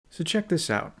So check this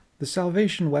out. The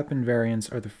Salvation weapon variants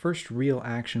are the first real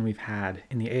action we've had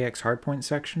in the AX hardpoint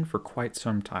section for quite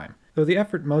some time. Though the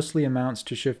effort mostly amounts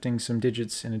to shifting some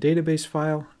digits in a database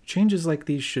file, changes like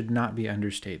these should not be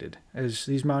understated, as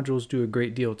these modules do a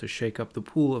great deal to shake up the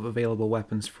pool of available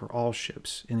weapons for all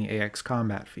ships in the AX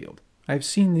combat field. I've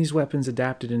seen these weapons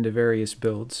adapted into various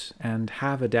builds, and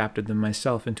have adapted them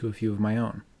myself into a few of my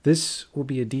own. This will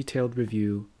be a detailed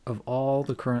review of all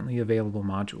the currently available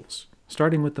modules,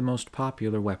 starting with the most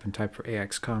popular weapon type for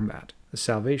AX combat, the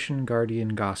Salvation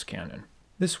Guardian Gauss Cannon.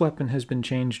 This weapon has been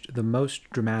changed the most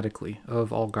dramatically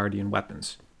of all Guardian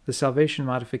weapons. The Salvation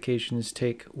modifications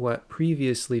take what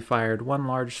previously fired one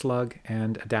large slug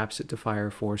and adapts it to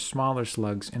fire 4 smaller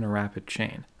slugs in a rapid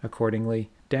chain.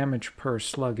 Accordingly, damage per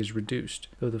slug is reduced,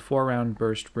 though the 4-round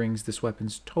burst brings this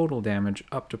weapon's total damage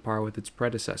up to par with its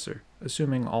predecessor,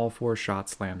 assuming all 4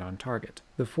 shots land on target.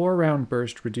 The 4-round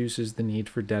burst reduces the need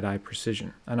for deadeye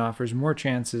precision, and offers more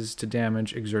chances to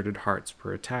damage exerted hearts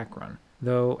per attack run,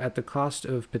 though at the cost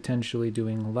of potentially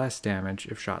doing less damage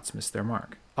if shots miss their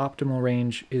mark. Optimal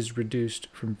range is reduced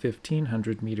from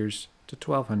 1500 meters to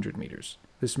 1200 meters.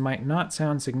 This might not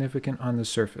sound significant on the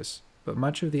surface, but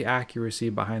much of the accuracy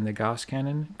behind the Gauss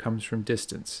cannon comes from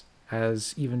distance,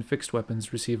 as even fixed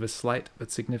weapons receive a slight but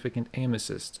significant aim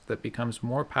assist that becomes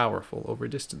more powerful over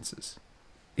distances.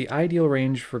 The ideal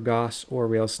range for Gauss or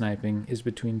rail sniping is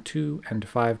between 2 and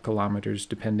 5 kilometers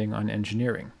depending on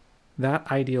engineering.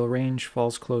 That ideal range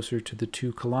falls closer to the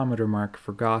 2-kilometer mark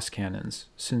for Gauss cannons,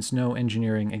 since no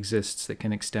engineering exists that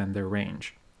can extend their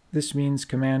range. This means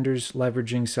commanders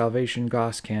leveraging Salvation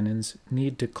Gauss cannons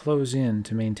need to close in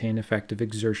to maintain effective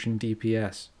exertion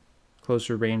DPS.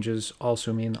 Closer ranges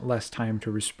also mean less time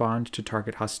to respond to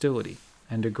target hostility,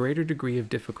 and a greater degree of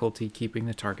difficulty keeping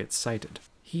the target sighted.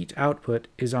 Heat output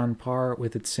is on par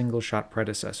with its single-shot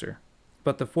predecessor,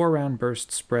 but the 4-round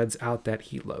burst spreads out that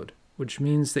heat load, which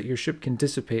means that your ship can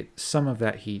dissipate some of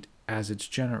that heat as it's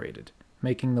generated,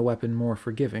 making the weapon more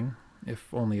forgiving,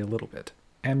 if only a little bit.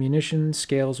 Ammunition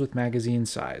scales with magazine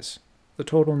size. The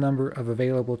total number of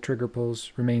available trigger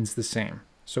pulls remains the same,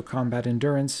 so combat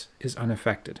endurance is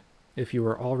unaffected. If you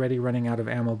were already running out of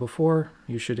ammo before,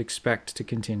 you should expect to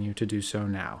continue to do so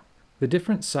now. The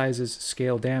different sizes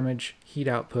scale damage, heat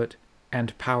output,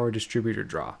 and power distributor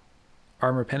draw.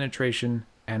 Armor penetration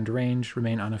and range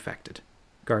remain unaffected.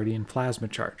 Guardian Plasma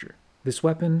Charger. This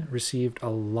weapon received a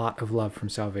lot of love from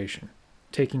Salvation,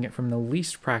 taking it from the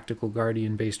least practical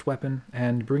Guardian-based weapon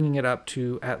and bringing it up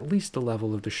to at least the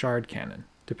level of the Shard Cannon.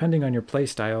 Depending on your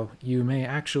playstyle, you may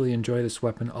actually enjoy this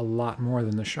weapon a lot more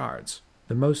than the Shards.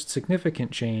 The most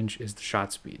significant change is the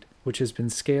shot speed, which has been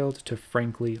scaled to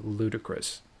frankly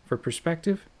ludicrous. For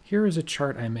perspective, here is a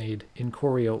chart I made in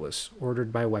Coriolis,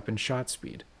 ordered by weapon shot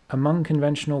speed. Among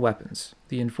conventional weapons,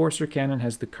 the Enforcer Cannon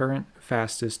has the current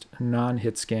fastest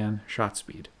non-hit scan shot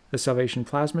speed. The Salvation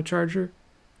Plasma Charger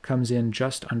comes in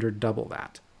just under double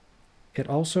that. It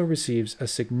also receives a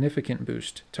significant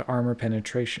boost to armor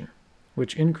penetration,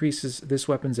 which increases this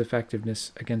weapon's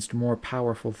effectiveness against more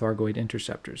powerful Thargoid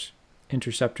interceptors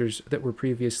that were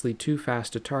previously too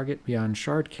fast to target beyond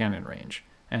Shard Cannon range,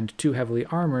 and too heavily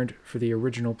armored for the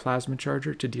original Plasma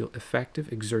Charger to deal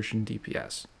effective exertion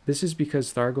DPS. This is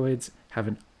because Thargoids have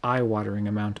an eye-watering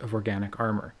amount of organic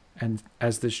armor, and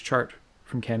as this chart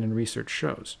from Canon Research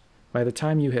shows, by the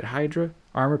time you hit Hydra,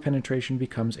 armor penetration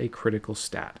becomes a critical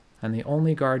stat, and the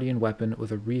only Guardian weapon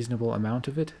with a reasonable amount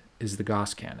of it is the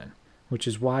Gauss Cannon, which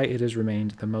is why it has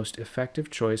remained the most effective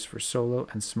choice for solo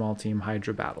and small team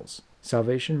Hydra battles.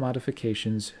 Salvation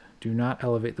modifications do not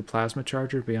elevate the Plasma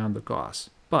Charger beyond the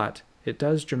Gauss, but it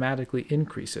does dramatically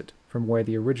increase it from where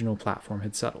the original platform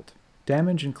had settled.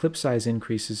 Damage and clip size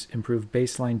increases improve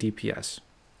baseline DPS,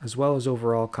 as well as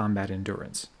overall combat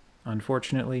endurance.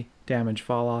 Unfortunately, damage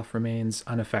falloff remains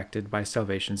unaffected by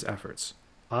Salvation's efforts.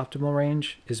 Optimal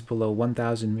range is below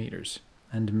 1,000 meters,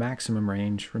 and maximum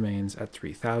range remains at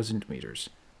 3,000 meters,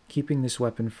 keeping this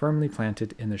weapon firmly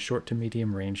planted in the short to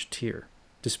medium range tier,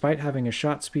 despite having a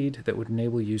shot speed that would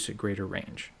enable use at greater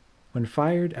range. When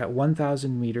fired at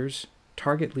 1,000 meters,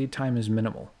 target lead time is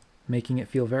minimal, making it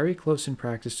feel very close in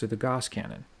practice to the Gauss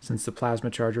Cannon. Since the Plasma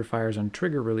Charger fires on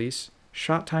trigger release,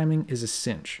 shot timing is a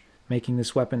cinch, making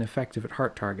this weapon effective at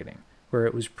heart targeting, where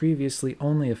it was previously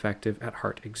only effective at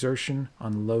heart exertion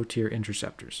on low-tier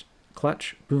interceptors.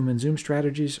 Clutch, boom, and zoom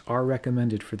strategies are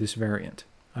recommended for this variant.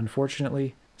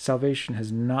 Unfortunately, Salvation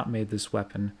has not made this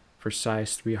weapon for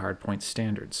size 3 hardpoint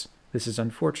standards. This is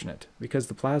unfortunate, because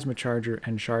the Plasma Charger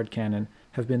and Shard Cannon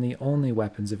have been the only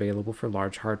weapons available for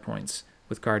large hardpoints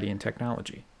with Guardian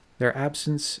technology. Their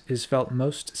absence is felt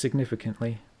most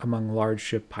significantly among large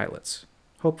ship pilots.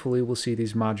 Hopefully we'll see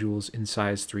these modules in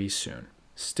size 3 soon.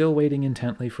 Still waiting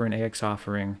intently for an AX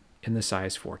offering in the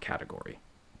size 4 category.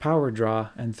 Power draw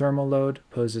and thermal load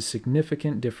pose a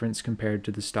significant difference compared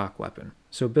to the stock weapon,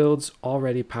 so builds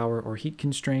already power or heat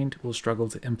constrained will struggle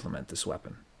to implement this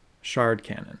weapon. Shard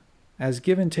Cannon. As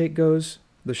give and take goes,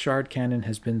 the Shard Cannon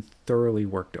has been thoroughly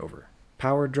worked over.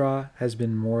 Power draw has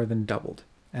been more than doubled,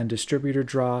 and distributor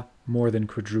draw more than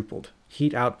quadrupled.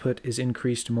 Heat output is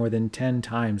increased more than 10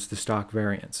 times the stock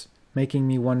variance, making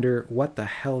me wonder what the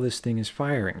hell this thing is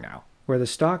firing now. Where the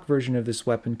stock version of this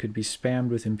weapon could be spammed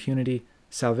with impunity,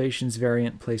 Salvation's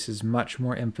variant places much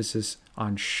more emphasis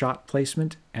on shot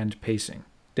placement and pacing.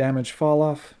 Damage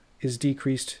falloff is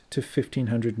decreased to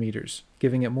 1500 meters,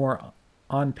 giving it more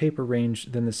on-paper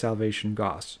range than the Salvation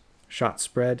Gauss. Shot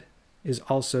spread is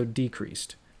also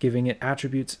decreased, giving it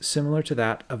attributes similar to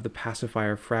that of the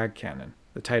Pacifier Frag Cannon.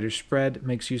 The tighter spread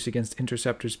makes use against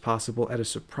interceptors possible at a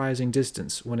surprising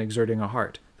distance when exerting a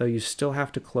heart, though you still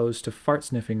have to close to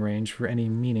fart-sniffing range for any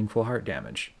meaningful heart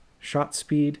damage. Shot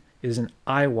speed is an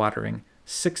eye-watering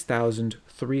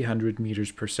 6,300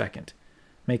 meters per second,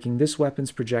 making this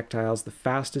weapon's projectiles the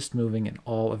fastest moving in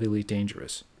all of Elite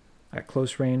Dangerous. At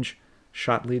close range,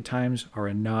 shot lead times are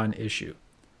a non-issue.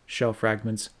 Shell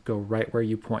fragments go right where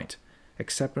you point,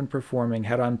 except when performing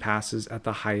head-on passes at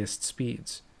the highest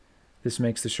speeds. This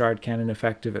makes the Shard Cannon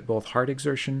effective at both heart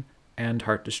exertion and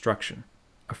heart destruction,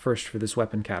 a first for this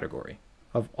weapon category.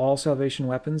 Of all Salvation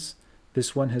weapons,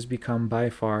 this one has become by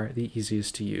far the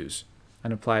easiest to use,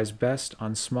 and applies best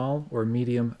on small or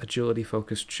medium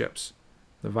agility-focused ships.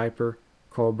 The Viper,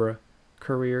 Cobra,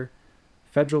 Courier,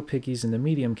 Federal Piggies in the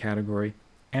medium category,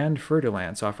 and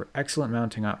Fer-de-Lance offer excellent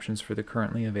mounting options for the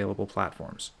currently available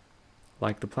platforms.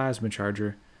 Like the Plasma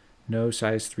Charger, no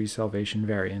size 3 Salvation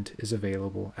variant is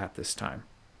available at this time.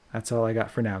 That's all I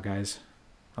got for now, guys.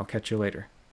 I'll catch you later.